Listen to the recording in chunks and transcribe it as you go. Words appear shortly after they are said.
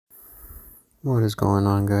What is going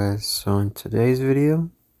on, guys? So in today's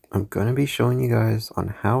video I'm going to be showing you guys on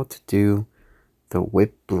how to do the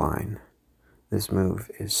whip line. This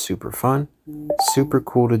move is super fun, super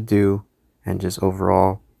cool to do, and just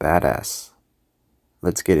overall badass.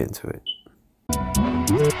 Let's get into it.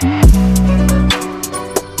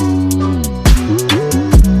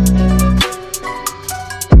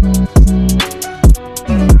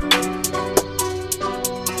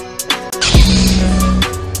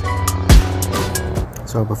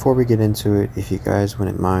 So before we get into it, if you guys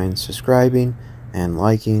wouldn't mind subscribing and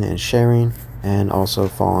liking and sharing, and also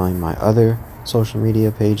following my other social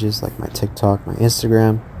media pages like my TikTok, my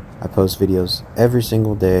Instagram. I post videos every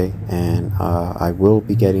single day, and I will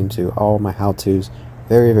be getting to all my how-tos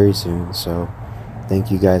very soon. So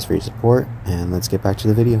thank you guys for your support, and let's get back to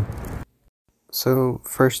the video. So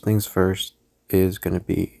first things first is going to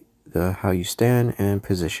be the how you stand and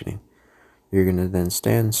positioning. You're going to then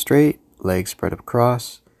stand straight, legs spread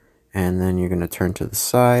across, and then you're going to turn to the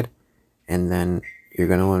side, and then you're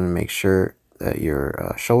going to want to make sure that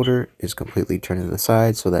your shoulder is completely turned to the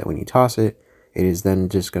side, so that when you toss it, it is then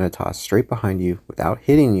just going to toss straight behind you without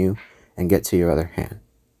hitting you and get to your other hand.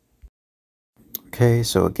 Okay,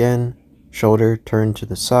 so again, shoulder turn to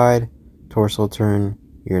the side, torso turn,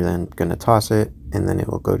 you're then going to toss it, and then it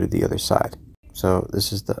will go to the other side. So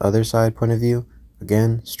this is the other side point of view.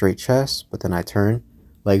 Again, straight chest, but then I turn,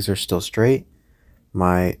 legs are still straight,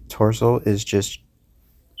 my torso is just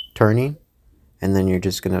turning, and then you're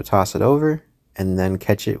just going to toss it over and then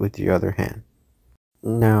catch it with your other hand.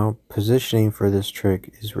 Now, positioning for this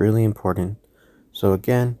trick is really important. So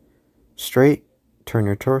again, straight, turn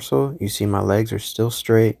your torso, you see my legs are still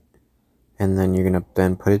straight, and then you're going to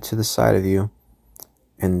then put it to the side of you,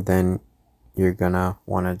 and then you're going to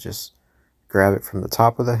want to just grab it from the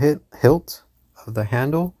top of the hilt of the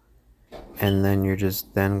handle, and then you're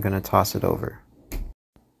just then going to toss it over.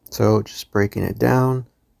 So just breaking it down,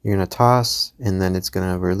 you're going to toss, and then it's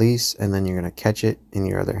going to release, and then you're going to catch it in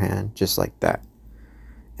your other hand, just like that.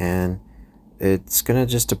 And it's going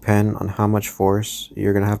to just depend on how much force.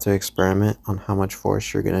 You're going to have to experiment on how much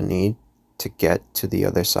force you're going to need to get to the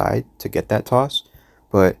other side to get that toss.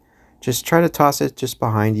 But just try to toss it just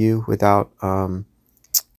behind you without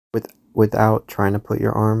without trying to put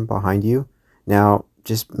your arm behind you. Now,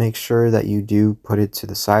 just make sure that you do put it to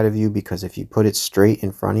the side of you, because if you put it straight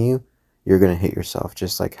in front of you, you're going to hit yourself,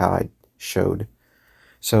 just like how I showed.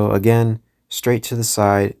 So again, straight to the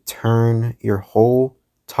side, turn your whole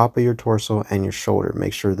top of your torso and your shoulder.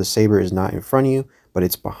 Make sure the saber is not in front of you, but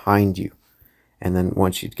it's behind you. And then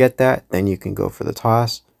once you get that, then you can go for the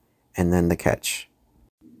toss and then the catch.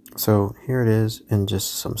 So here it is in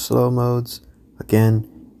just some slow modes. Again,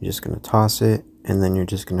 you're just going to toss it, and then you're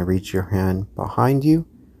just going to reach your hand behind you,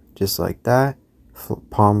 just like that,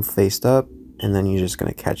 palm faced up, and then you're just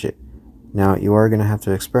going to catch it. Now, you are going to have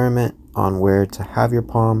to experiment on where to have your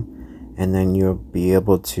palm, and then you'll be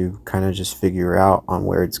able to kind of just figure out on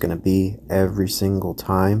where it's going to be every single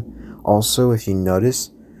time. Also, if you notice,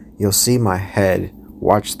 you'll see my head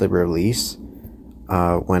watch the release.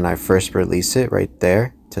 When I first release it right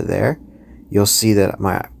there to there, you'll see that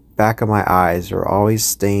my back of my eyes are always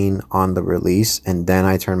staying on the release, and then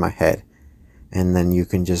I turn my head, and then you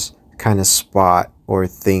can just kind of spot or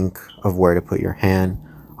think of where to put your hand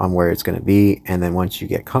on where it's going to be, and then once you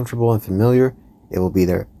get comfortable and familiar, it will be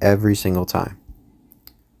there every single time.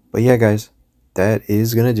 But yeah, guys, that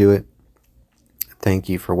is going to do it. Thank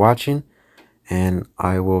you for watching, and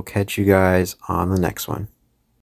I will catch you guys on the next one.